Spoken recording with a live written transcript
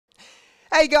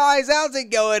Hey guys, how's it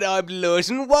going? I'm Lewis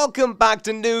and welcome back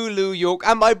to New York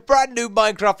and my brand new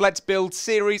Minecraft Let's Build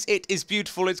series. It is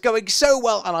beautiful, it's going so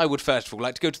well, and I would first of all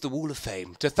like to go to the Wall of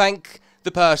Fame to thank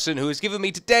the person who has given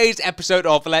me today's episode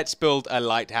of Let's Build a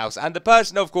Lighthouse. And the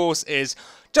person, of course, is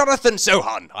Jonathan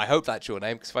Sohan. I hope that's your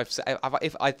name, because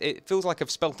it feels like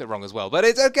I've spelt it wrong as well. But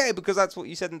it's okay, because that's what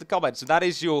you said in the comments. So that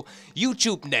is your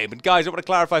YouTube name. And guys, I want to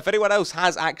clarify, if anyone else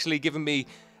has actually given me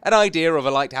an idea of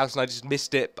a lighthouse and I just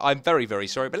missed it, I'm very, very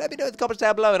sorry. But let me know in the comments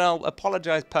down below and I'll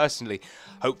apologise personally,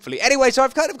 hopefully. Anyway, so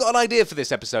I've kind of got an idea for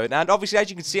this episode. And obviously,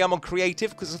 as you can see, I'm on creative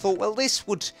because I thought, well, this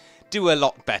would do a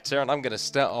lot better. And I'm going to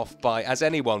start off by, as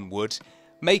anyone would,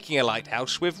 making a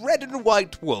lighthouse with red and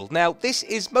white wool. Now, this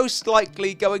is most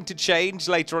likely going to change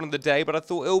later on in the day, but I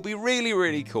thought it will be really,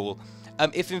 really cool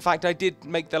if, in fact, I did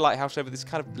make the lighthouse over this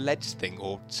kind of ledge thing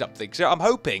or something. So I'm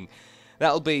hoping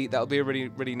that'll be a really,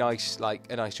 really nice,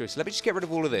 a nice choice. So let me just get rid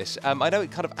of all of this. I know it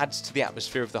kind of adds to the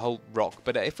atmosphere of the whole rock,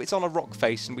 but if it's on a rock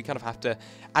face and we kind of have to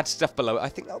add stuff below it, I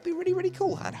think that'll be really, really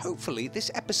cool. And hopefully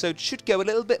this episode should go a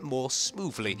little bit more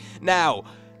smoothly. Now,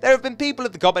 there have been people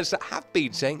in the comments that have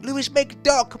been saying, Lewis, make a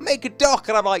dock, make a dock.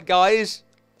 And I'm like, guys,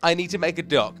 I need to make a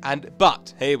dock.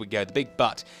 But, here we go, the big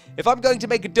but. If I'm going to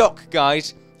make a dock,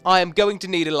 guys, I am going to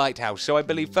need a lighthouse. So I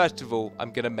believe, first of all,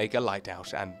 I'm going to make a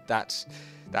lighthouse. And that's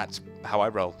how I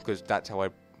roll, because that's how I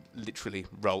literally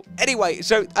roll. Anyway,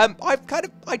 so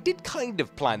I did kind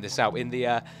of plan this out in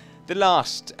the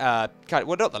last well,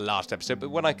 not the last episode, but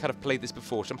when I kind of played this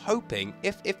before. So I'm hoping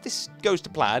if this goes to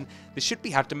plan, this should be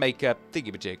how to make a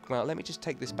thingamajig. Well, let me just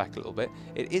take this back a little bit.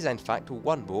 It is in fact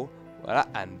one more,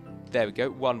 and there we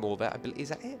go, one more there. I believe, is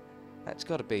that it? That's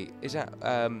got to be. Is that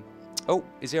oh,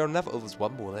 is there another? Oh, there's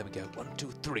one more. There we go. 1,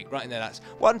 2, 3. Right in there. That's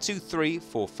 1, 2, 3,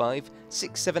 4, 5,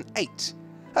 6, 7, 8.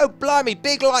 Oh, blimey,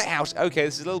 big lighthouse. Okay,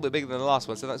 this is a little bit bigger than the last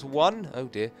one. So that's 1, oh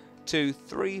dear, 2,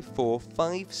 3, 4,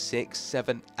 5, 6,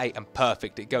 7, 8. And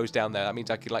perfect. It goes down there. That means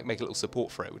I can make a little support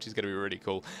for it, which is going to be really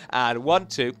cool. And 1,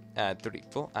 2, and 3,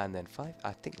 4, and then 5.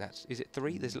 I think that's, is it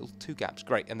 3? There's little 2 gaps.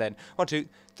 Great. And then 1, 2,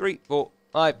 3, 4,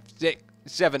 5, 6,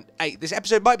 7, 8. This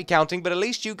episode might be counting, but at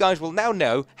least you guys will now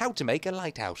know how to make a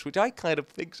lighthouse, which I kind of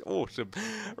think's awesome.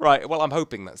 Right, well, I'm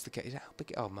hoping that's the case. How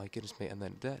big? Oh, my goodness me. And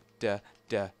then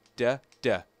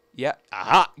yeah,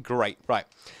 aha, great. Right,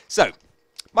 so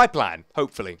my plan,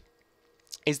 hopefully,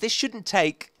 is this shouldn't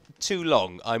take too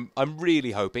long. I'm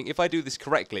really hoping, if I do this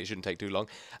correctly, it shouldn't take too long.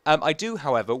 I do,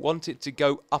 however, want it to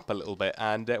go up a little bit,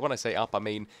 and when I say up, I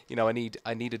mean, you know, I need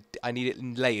it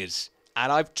in layers.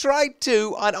 And I've tried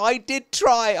to, and I did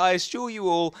try, I assure you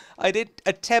all, I did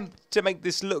attempt to make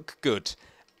this look good,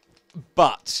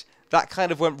 but that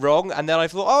kind of went wrong, and then I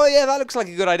thought, oh yeah, that looks like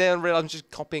a good idea, and realised I'm just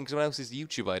copying someone else's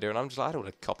YouTube idea, and I'm just like, I don't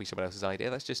want to copy someone else's idea,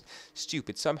 that's just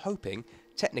stupid. So I'm hoping,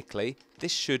 technically,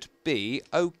 this should be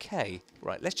okay.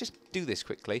 Right, let's just do this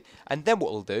quickly, and then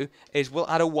what we'll do is we'll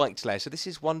add a white layer. So this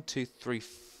is 1, 2, 3,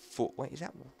 4, wait, is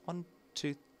that 1,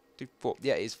 2, 3, 4?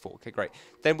 Yeah, it is 4, okay, great.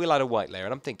 Then we'll add a white layer,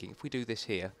 and I'm thinking, if we do this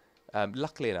here,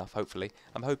 luckily enough, hopefully,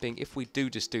 I'm hoping if we do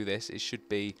just do this, it should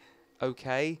be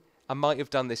okay. I might have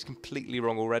done this completely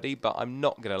wrong already, but I'm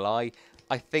not going to lie.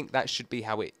 I think that should be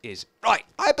how it is. Right,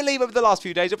 I believe over the last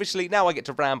few days, obviously, now I get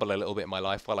to ramble a little bit in my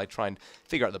life while I try and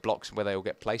figure out the blocks and where they all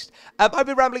get placed. I've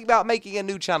been rambling about making a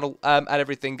new channel and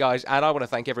everything, guys, and I want to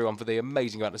thank everyone for the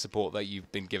amazing amount of support that you've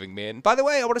been giving me. And by the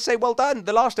way, I want to say well done.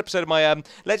 The last episode of my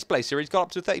Let's Play series got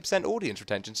up to 30% audience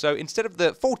retention. So instead of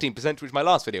the 14%, which my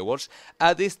last video was,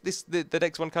 the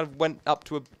next one kind of went up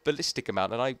to a ballistic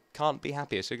amount, and I can't be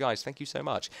happier. So, guys, thank you so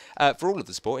much for all of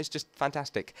the support. It's just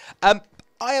fantastic.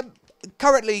 I am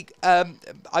currently, I'm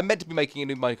meant to be making a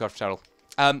new Minecraft channel.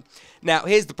 Now,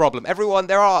 here's the problem. Everyone,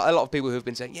 there are a lot of people who have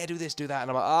been saying, yeah, do this, do that.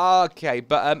 And I'm like, okay.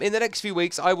 But in the next few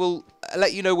weeks, I will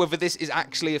let you know whether this is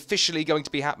actually officially going to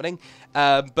be happening.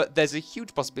 But there's a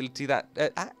huge possibility that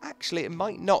actually it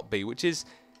might not be, which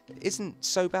isn't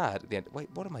so bad at the end. Wait,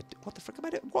 what the frick am I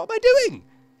doing? What am I doing?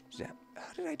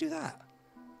 How did I do that?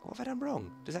 What have I done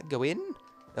wrong? Does that go in?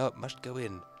 Oh, it must go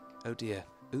in. Oh, dear.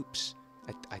 Oops.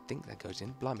 I think that goes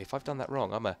in. Blimey, if I've done that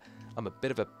wrong, I'm a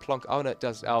bit of a plonk. Oh no, it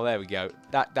does. Oh, there we go.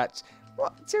 That's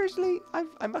what? Seriously,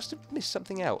 I must have missed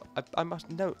something out. I must.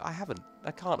 No, I haven't.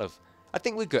 I can't have. I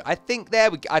think we're good. I think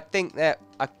there we go. I think there.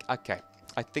 Okay.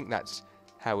 I think that's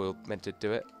how we're meant to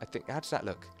do it. I think. How does that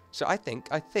look? So I think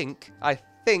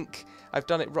I've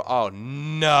done it wrong. Oh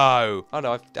no. Oh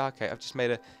no. I've just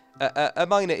made a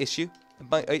minor issue.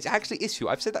 It's actually issue.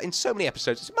 I've said that in so many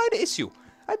episodes. It's a minor issue.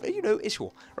 You know, issue.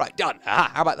 Right, done.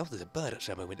 How about, oh, there's a bird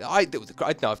outside my window. I've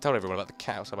told everyone about the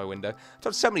cat outside my window. I've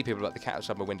told so many people about the cat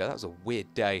outside my window. That was a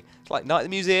weird day. It's like night at the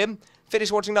museum,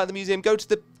 finish watching Night at the Museum, go to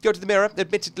the mirror,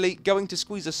 admittedly going to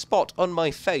squeeze a spot on my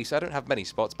face. I don't have many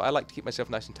spots, but I like to keep myself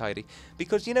nice and tidy.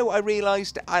 Because, you know what I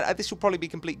realised? This will probably be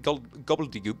complete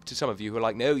gobbledygook to some of you who are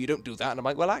like, no, you don't do that. And I'm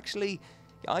like, well, actually,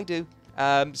 I do.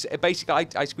 So basically,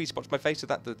 I squeeze spots on my face so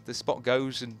that the spot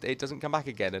goes and it doesn't come back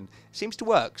again, and it seems to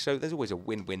work, so there's always a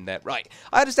win-win there. Right,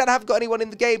 I understand I haven't got anyone in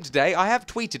the game today. I have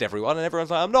tweeted everyone, and everyone's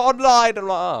like, I'm not online. I'm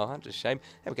like, oh, that's a shame.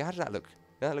 There we go, how does that look?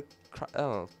 Does that look...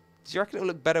 Oh, do you reckon it'll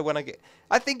look better when I get...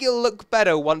 I think it'll look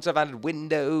better once I've added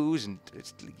windows, and...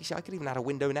 I could even add a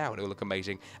window now, and it'll look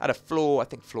amazing. Add a floor, I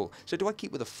think floor. So do I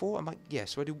keep with a 4? I might... Yeah,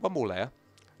 so I do one more layer.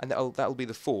 And that'll be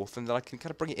the 4th, and then I can kind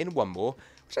of bring it in one more,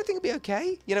 which I think will be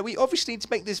okay. You know, we obviously need to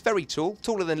make this very tall,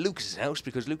 taller than Lucas's house,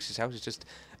 because Lucas's house is just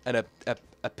an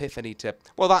epiphany to,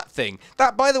 well, that thing.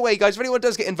 That, by the way, guys, if anyone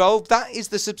does get involved, that is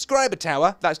the subscriber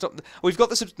tower. That's not. We've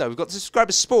got the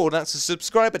subscriber spawn. That's the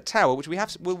subscriber tower, which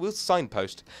we'll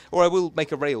signpost, or I will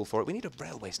make a rail for it. We need a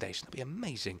railway station. That'd be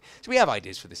amazing. So we have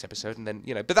ideas for this episode, and then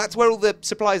but that's where all the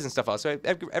supplies and stuff are. So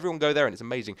everyone go there, and it's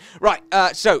amazing. Right.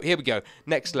 So here we go.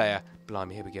 Next layer.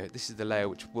 Blimey, here we go. This is the layer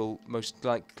which will most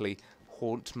likely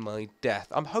haunt my death.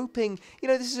 I'm hoping,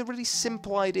 this is a really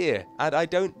simple idea, and I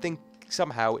don't think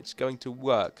somehow it's going to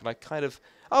work. And I kind of...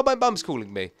 Oh, my mum's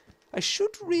calling me. I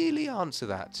should really answer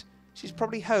that. She's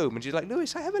probably home, and she's like,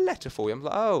 Lewis, I have a letter for you. I'm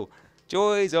like, oh,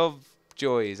 joys of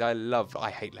joys. I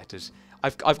hate letters.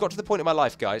 I've got to the point in my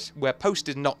life, guys, where post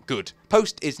is not good.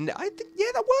 Post is... I think,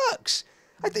 yeah, that works.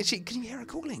 I think can you hear her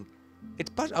calling?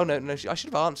 It's oh no, I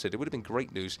should have answered. It would have been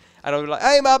great news. And I was like,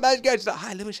 hey mum, how's it going? She's like,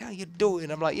 hi Lewis, how you doing?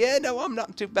 I'm like, yeah, no, I'm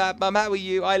not too bad, mum. How are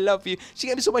you? I love you. She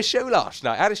came and saw my show last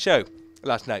night. I had a show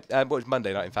last night. It was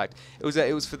Monday night, in fact. It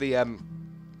was for the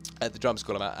at the drum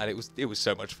school I'm at, and it was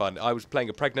so much fun. I was playing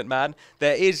a pregnant man.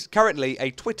 There is currently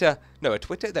a Twitter. There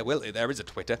is a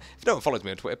Twitter. If no one follows me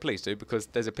on Twitter, please do, because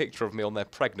there's a picture of me on there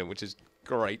pregnant, which is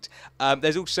great.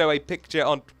 There's also a picture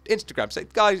on Instagram. So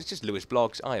guys, it's just Lewis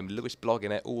Blogs. I am Lewis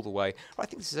blogging it all the way. I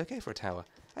think this is okay for a tower.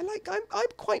 I'm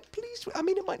quite pleased with, I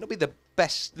mean, it might not be the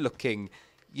best looking,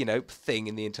 thing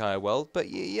in the entire world, but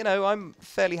I'm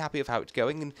fairly happy with how it's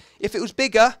going. And if it was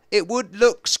bigger, it would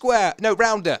look square. No,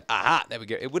 rounder. Aha, there we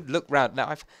go. It would look round. Now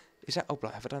have I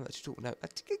done that tutorial? No,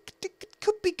 it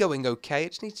could be going okay. It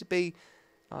just needs to be.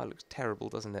 Oh, it looks terrible,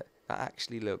 doesn't it? That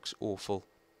actually looks awful.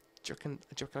 Do you reckon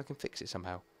I can fix it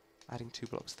somehow? Adding 2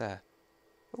 blocks there.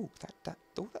 Oh, that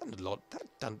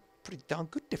done pretty darn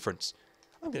good difference.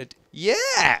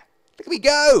 Yeah! Look at me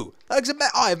go!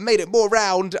 I have made it more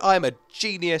round. I'm a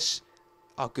genius.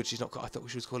 Oh, good, she's not. I thought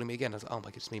she was calling me again. I was like, oh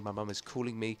my goodness me, my mum is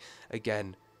calling me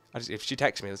again. If she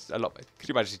texts me, that's a lot. Could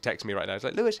you imagine she texts me right now? It's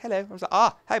like, Lewis, hello. I was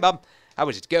like, hey mum, how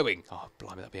is it going? Oh,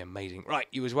 blimey, that'd be amazing. Right,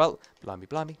 you as well. Blimey,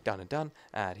 done and done.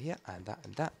 And here, and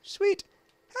that. Sweet.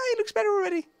 Hey, it looks better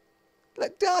already.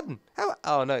 Look, done. How?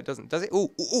 Oh no, it doesn't. Does it? Oh.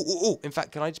 In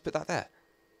fact, can I just put that there?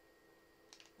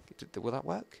 Will that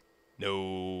work?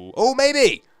 No. Oh,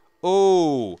 maybe.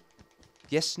 Oh.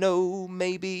 Yes, no,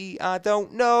 maybe. I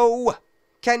don't know.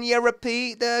 Can you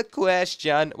repeat the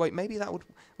question? Wait, maybe that would.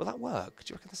 Will that work?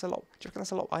 Do you reckon that's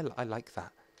a lot? I like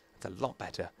that. That's a lot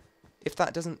better. If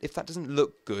that doesn't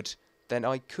look good, then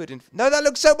I could. No, that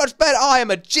looks so much better. I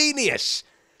am a genius.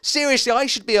 Seriously, I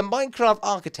should be a Minecraft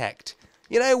architect.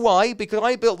 You know why? Because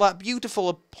I built that beautiful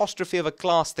apostrophe of a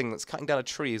glass thing that's cutting down a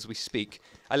tree as we speak.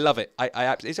 I love it.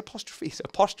 It's apostrophe.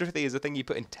 Apostrophe is a thing you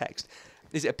put in text.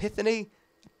 Is it epiphany?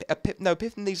 No,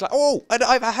 epiphany's like, oh,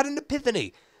 I had an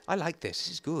epiphany. I like this.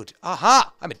 This is good.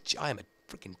 Aha! I am a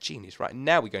freaking genius. Right,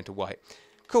 now we're going to white.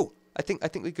 Cool. I think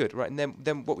we're good. Right, and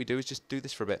then what we do is just do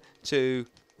this for a bit. 2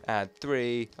 and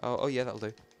 3. Oh yeah, that'll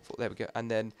do. 4, there we go. And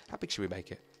then how big should we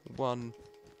make it? 1,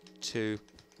 2,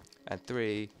 and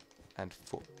 3. And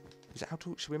 4. Is that how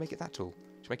tall? Should we make it that tall?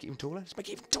 Should we make it even taller? Let's make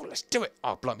it even taller. Let's do it.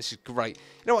 Oh, blimey, this is great.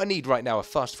 You know what I need right now? A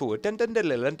fast forward. Wait, is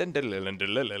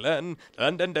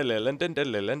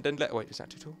that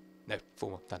too tall? No, 4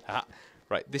 more. Done. Ah.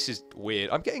 Right, this is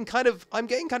weird. I'm getting kind of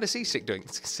seasick doing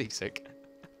this. Seasick.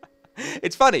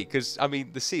 It's funny because I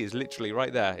mean the sea is literally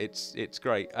right there. It's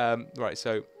great. Right,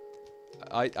 so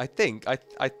I think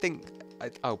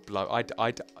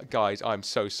guys, I'm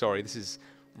so sorry. This is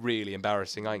really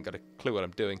embarrassing. I ain't got a clue what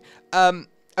I'm doing.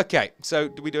 Okay, so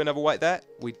do we do another white there?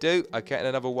 We do. Okay, and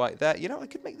another white there. You know, I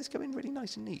could make this go in really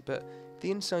nice and neat, but the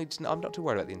inside's... I'm not too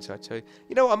worried about the inside, so...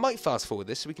 You know what, I might fast forward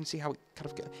this so we can see how it kind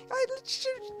of goes.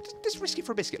 Let's risk it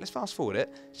for a biscuit. Let's fast forward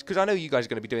it, because I know you guys are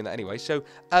going to be doing that anyway. So,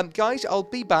 guys, I'll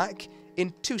be back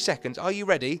in 2 seconds. Are you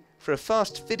ready for a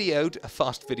fast-forwarded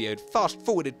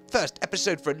first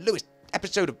episode for a Lewis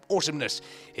episode of awesomeness?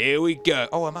 Here we go.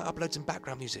 Oh, I might upload some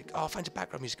background music. Oh, I'll find some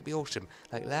background music. It'd be awesome.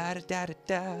 Like la da da da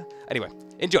da. Anyway,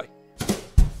 enjoy.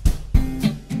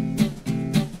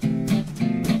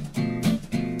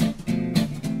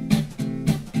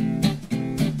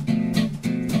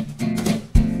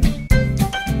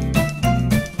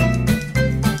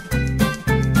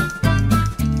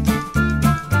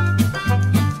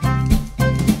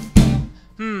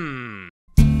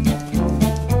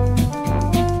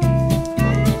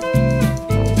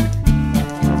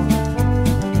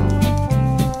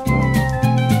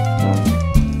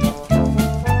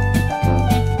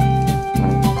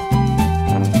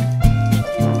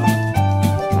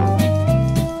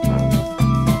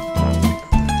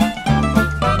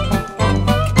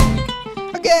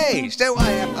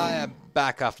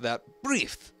 back after that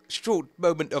brief, short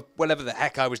moment of whatever the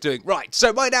heck I was doing. Right,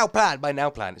 so my now plan,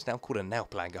 it's now called a now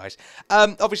plan, guys.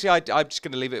 Obviously, I'm just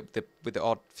going to leave it with the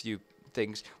odd few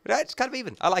things. But it's kind of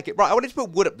even. I like it. Right, I wanted to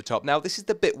put wood up the top. Now, this is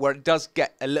the bit where it does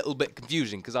get a little bit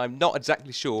confusing, because I'm not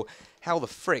exactly sure how the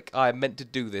frick I'm meant to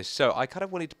do this. So I kind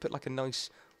of wanted to put like a nice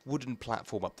wooden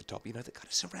platform up the top, you know, that kind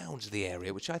of surrounds the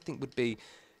area, which I think would be,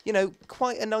 you know,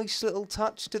 quite a nice little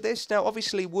touch to this. Now,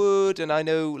 obviously wood, and I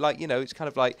know, like, you know, it's kind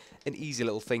of like an easy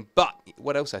little thing, but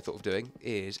what else I thought of doing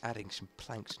is adding some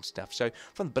planks and stuff. So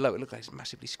from below, it looks like it's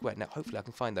massively square. Now, hopefully I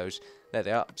can find those. There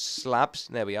they are, slabs.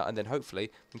 There we are, and then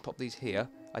hopefully we can pop these here.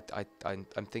 I'm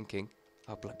thinking,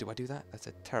 oh, do I do that? That's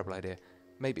a terrible idea.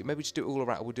 Maybe just do it all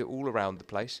around. We'll do it all around the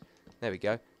place. There we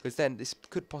go. Because then this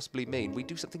could possibly mean we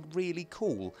do something really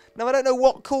cool. Now, I don't know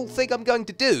what cool thing I'm going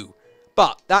to do,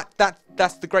 but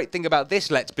that's the great thing about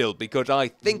this Let's Build, because I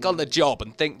think on the job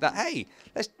and think that, hey,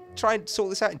 let's try and sort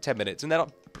this out in 10 minutes. And then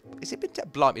is it been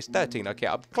blimey, it's 13. Okay,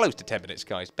 I'm close to 10 minutes,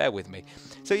 guys. Bear with me.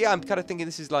 So yeah, I'm kind of thinking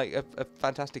this is like a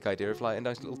fantastic idea of like a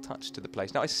nice little touch to the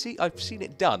place. Now I've seen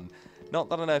it done. Not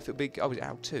that I know if it'll be. Oh, is it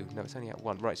out 2? No, it's only out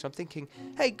 1. Right. So I'm thinking,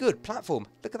 hey, good platform.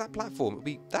 Look at that platform.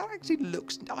 That actually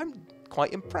looks. I'm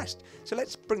quite impressed. So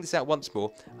let's bring this out once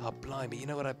more. Oh, blimey! You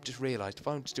know what I've just realised? If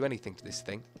I want to do anything to this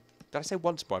thing, did I say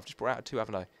once more? I've just brought out 2,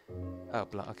 haven't I? Oh,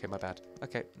 okay, my bad.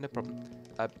 Okay, no problem.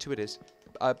 2 it is.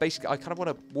 Basically, I kind of want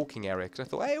a walking area, because I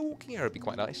thought, hey, a walking area would be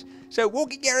quite nice. So,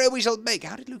 walking area we shall make.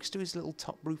 How did Lucas do his little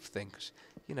top roof thing? 'Cause,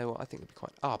 you know what, I think it would be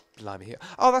quite... Oh, blimey here.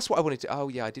 Oh, that's what I wanted to... Oh,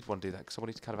 yeah, I did want to do that, because I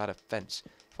wanted to kind of add a fence.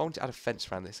 If I wanted to add a fence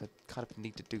around this, I kind of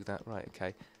need to do that. Right,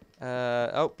 okay.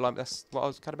 Oh, blimey, that's what I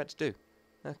was kind of meant to do.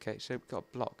 Okay, so we've got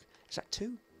a block. Is that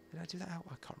 2? Did I do that out?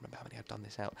 I can't remember how many I've done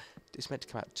this out. It's meant to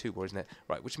come out 2 more, isn't it?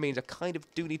 Right, which means I kind of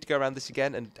do need to go around this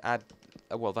again and add,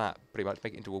 well, that, pretty much,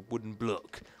 make it into a wooden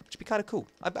block, which would be kind of cool.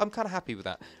 I'm kind of happy with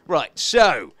that. Right,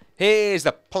 so, here's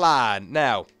the plan.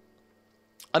 Now,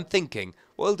 I'm thinking,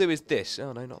 what we'll do is this.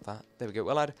 Oh, no, not that. There we go.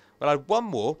 We'll add 1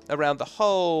 more around the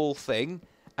whole thing,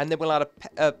 and then we'll add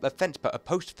a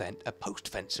post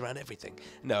fence around everything.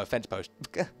 No, a fence post.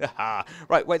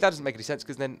 Right, wait, that doesn't make any sense,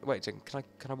 because then, wait a second,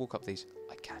 can I walk up these?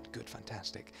 I can, good,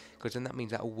 fantastic. Because then that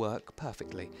means that'll work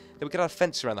perfectly. Then we can add a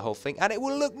fence around the whole thing, and it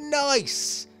will look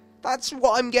nice! That's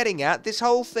what I'm getting at. This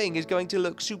whole thing is going to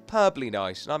look superbly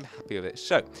nice, and I'm happy with it.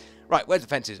 So, right, where's the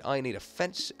fences? I need a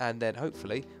fence, and then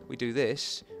hopefully we do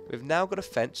this. We've now got a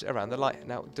fence around the light.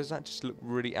 Now, does that just look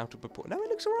really out of proportion? No, it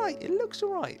looks alright. It looks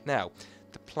alright. Now,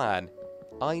 the plan.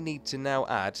 I need to now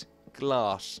add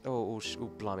glass. Oh,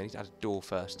 blimey, I need to add a door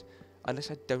first. Unless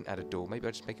I don't add a door. Maybe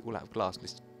I'll just make it all out of glass, and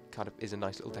this kind of is a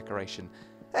nice little decoration.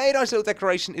 Hey, nice little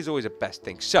decoration is always a best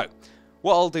thing. So,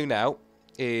 what I'll do now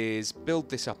is build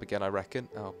this up again, I reckon.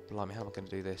 Oh, blimey, how am I going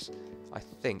to do this? I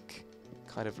think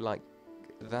kind of like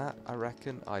that, I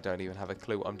reckon. I don't even have a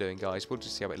clue what I'm doing, guys. We'll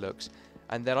just see how it looks.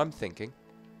 And then I'm thinking,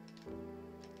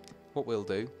 what we'll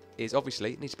do is,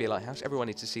 obviously, it needs to be a lighthouse. Everyone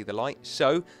needs to see the light.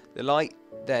 So, the light,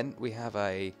 then we have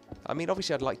a... I mean,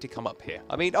 obviously, I'd like to come up here.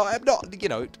 I mean, I'm not, you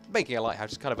know, making a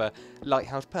lighthouse is kind of a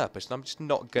lighthouse purpose. And I'm just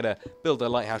not going to build a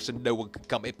lighthouse and no one can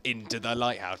come into the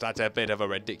lighthouse. That's a bit of a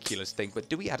ridiculous thing. But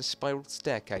do we add a spiral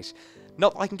staircase?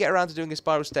 Not that I can get around to doing a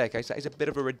spiral staircase. That is a bit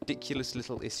of a ridiculous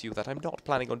little issue that I'm not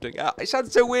planning on doing. It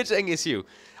sounds so weird saying issue.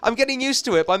 I'm getting used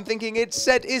to it, but I'm thinking it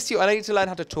said issue, and I need to learn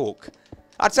how to talk.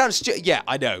 That sounds... Yeah,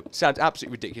 I know. Sounds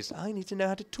absolutely ridiculous. I need to know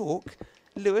how to talk.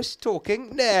 Lewis,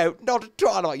 talking? No, not at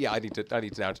all. Yeah, I need to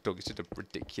know how to talk. It's just a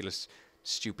ridiculous,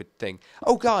 stupid thing.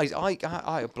 Oh, guys, I can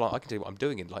tell you what I'm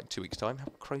doing in like 2 weeks' time. How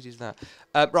crazy is that?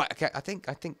 Right, okay, I think...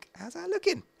 How's that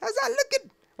looking?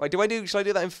 Wait, shall I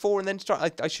do that in 4 and then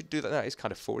start? I should do that now. It's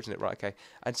kind of 4, isn't it? Right, okay.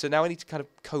 And so now I need to kind of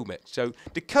comb it. So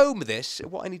to comb this,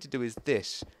 what I need to do is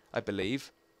this, I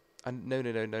believe. And no,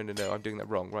 I'm doing that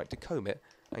wrong. Right, to comb it,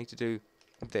 I need to do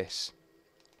this.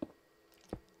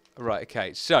 Right,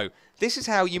 okay. So this is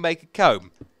how you make a comb,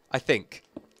 I think.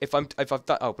 If I've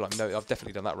done... Oh, blimey, no, I've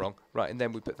definitely done that wrong. Right, and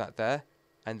then we put that there.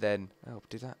 And then... Oh,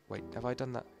 do that. Wait, have I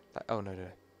done that? Oh, no.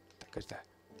 That goes there.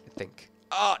 I think...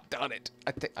 Oh, darn it.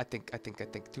 I think.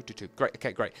 2. Great.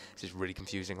 Okay, great. This is really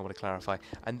confusing. I want to clarify.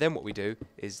 And then what we do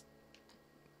is...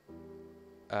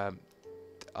 oh,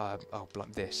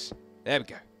 blimey, this. There we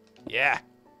go. Yeah.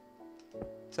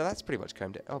 So that's pretty much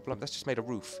combed it. Oh, blimey, that's just made a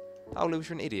roof. Oh, Lewis,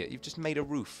 you're an idiot. You've just made a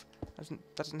roof. That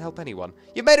doesn't help anyone.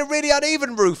 You made a really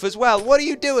uneven roof as well. What are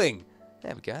you doing?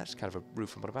 There we go. That's kind of a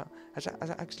roof I'm on about. Has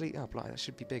that actually... Oh, blimey, that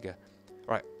should be bigger.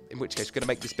 Right. In which case, we're going to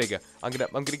make this bigger. I'm gonna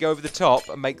go over the top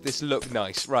and make this look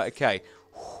nice. Right, okay.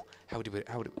 How do we...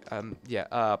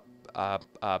 yeah. I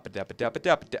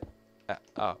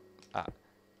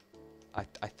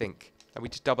think... Are we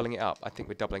just doubling it up? I think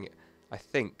we're doubling it. I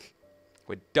think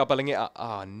we're doubling it up.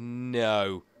 Oh,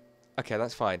 no. Okay,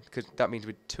 that's fine, because that means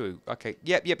we're 2. Okay,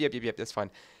 yep, that's fine.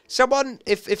 Someone,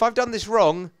 if I've done this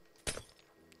wrong,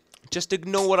 just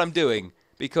ignore what I'm doing,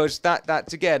 because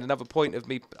that's, again, another point of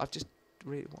me. I've just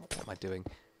really, what am I doing?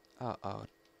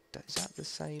 Is that the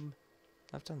same?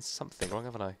 I've done something wrong,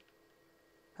 haven't I?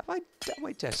 Have I?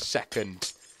 Wait a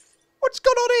second. What's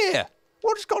gone on here?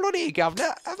 What's gone on here,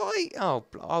 Governor? Have I?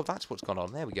 Oh, that's what's gone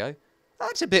on. There we go.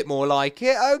 That's a bit more like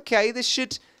it. Okay,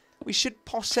 we should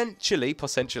potentially,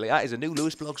 that is a new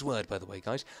Lewis Blogs word, by the way,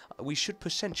 guys. We should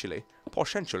potentially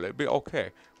be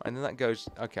okay. And then that goes,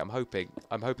 okay, I'm hoping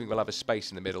we'll have a space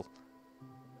in the middle.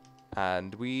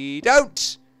 And we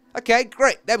don't. Okay,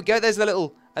 great. There we go. There's the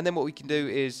little, and then what we can do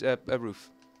is a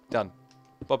roof. Done.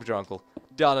 Bob's your uncle.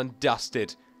 Done and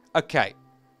dusted. Okay.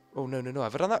 Oh, no.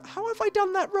 Have I done that? How have I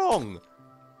done that wrong?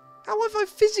 How have I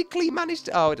physically managed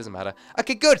to... Oh, it doesn't matter.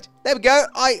 Okay, good. There we go.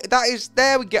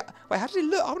 There we go. Wait, how does it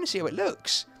look? I want to see how it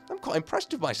looks. I'm quite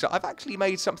impressed with myself. I've actually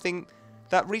made something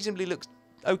that reasonably looks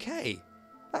okay.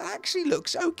 That actually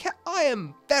looks okay. I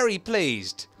am very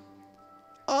pleased.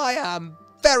 I am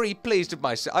very pleased with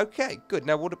myself. Okay, good.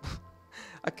 Now, what...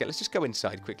 Okay, let's just go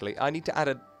inside quickly. I need to add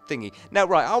a thingy. Now,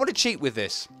 right, I want to cheat with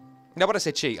this. Now, when I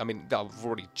say cheat, I mean, I've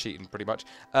already cheated pretty much.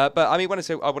 But, I mean, when I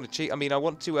say I want to cheat, I mean, I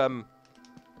want to,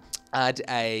 add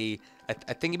a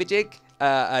thingamajig,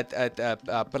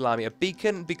 a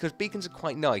beacon, because beacons are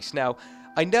quite nice. Now,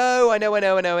 I know,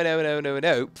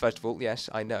 first of all, yes,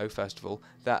 I know, first of all,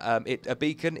 that a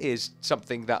beacon is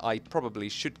something that I probably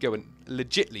should go and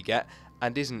legitly get,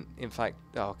 and isn't, in fact,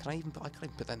 I can't even put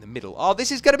that in the middle. Oh,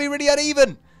 this is going to be really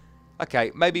uneven!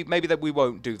 Okay, maybe that we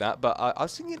won't do that, but I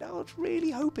was thinking, I was really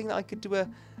hoping that I could do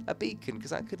a beacon,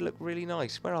 because that could look really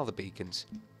nice. Where are the beacons?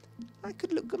 That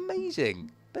could look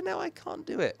amazing, but now I can't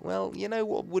do it. Well, you know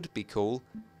what would be cool?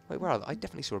 Wait, where are they? I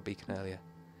definitely saw a beacon earlier.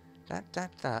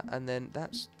 That, and then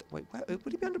that's... Wait, where,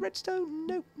 would it be under redstone?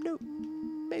 No,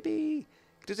 maybe...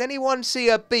 Does anyone see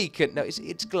a beacon? No,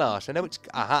 it's glass. I know it's...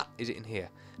 Aha, is it in here?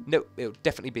 No, it'll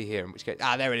definitely be here, in which case...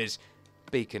 Ah, there it is.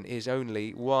 Beacon is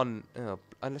only one... Oh,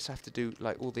 unless I have to do,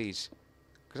 like, all these.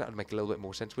 Because that would make a little bit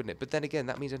more sense, wouldn't it? But then again,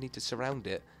 that means I need to surround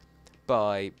it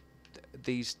by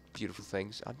these beautiful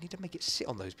things. I need to make it sit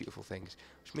on those beautiful things.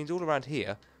 Which means all around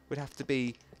here would have to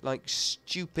be, like,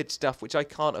 stupid stuff which I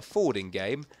can't afford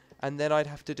in-game. And then I'd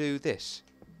have to do this.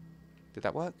 Did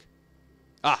that work?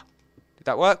 Ah! Did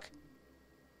that work?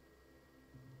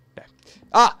 No.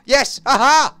 Ah! Yes!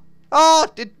 Aha! Oh!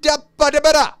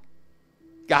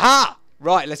 Aha!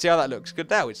 Right, let's see how that looks.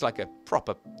 Good now, it's like a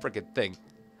proper friggin' thing.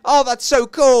 Oh, that's so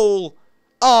cool!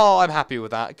 Oh, I'm happy with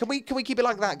that. Can we keep it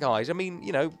like that, guys? I mean,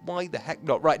 you know, why the heck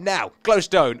not? Right, now,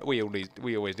 glowstone. We always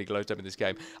need glowstone in this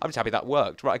game. I'm just happy that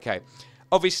worked. Right, okay.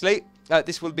 Obviously,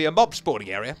 this will be a mob spawning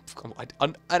area.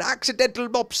 An accidental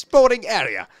mob spawning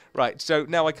area. Right, so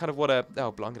now I kind of want to... Oh,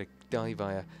 I'm going to die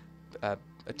via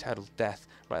eternal death.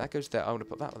 Right, that goes there. I want to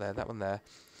put that one there, that one there,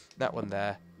 that one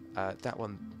there, that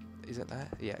one... Is it there?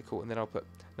 Yeah, cool. And then I'll put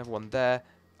another one there.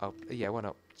 Oh, yeah, why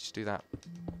not? Just do that.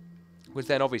 Because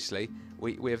then, obviously,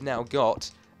 we have now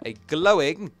got a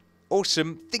glowing,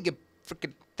 awesome frickin'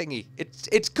 thingy.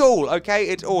 It's cool, okay?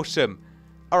 It's awesome.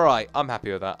 All right, I'm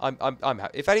happy with that. I'm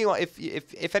happy. If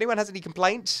anyone has any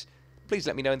complaints, please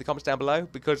let me know in the comments down below,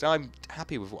 because I'm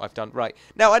happy with what I've done. Right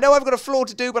now, I know I've got a floor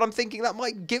to do, but I'm thinking that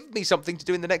might give me something to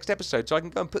do in the next episode, so I can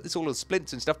go and put this all on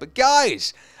splints and stuff. But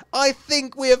guys, I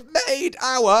think we have made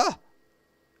our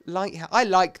lighthouse. I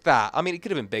like that. I mean, it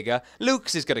could have been bigger.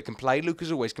 Lucas is going to complain. Lucas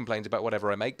always complains about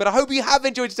whatever I make. But I hope you have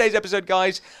enjoyed today's episode,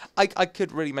 guys. I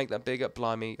could really make that bigger.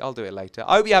 Blimey, I'll do it later.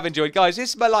 I hope you have enjoyed, guys.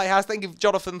 This is my lighthouse. Thank you,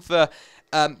 Jonathan, for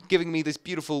giving me this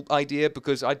beautiful idea,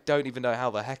 because I don't even know how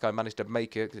the heck I managed to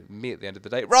make it. Me at the end of the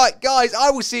day. Right, guys,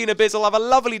 I will see you in a bit. I'll have a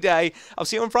lovely day. I'll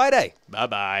see you on Friday.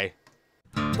 Bye-bye.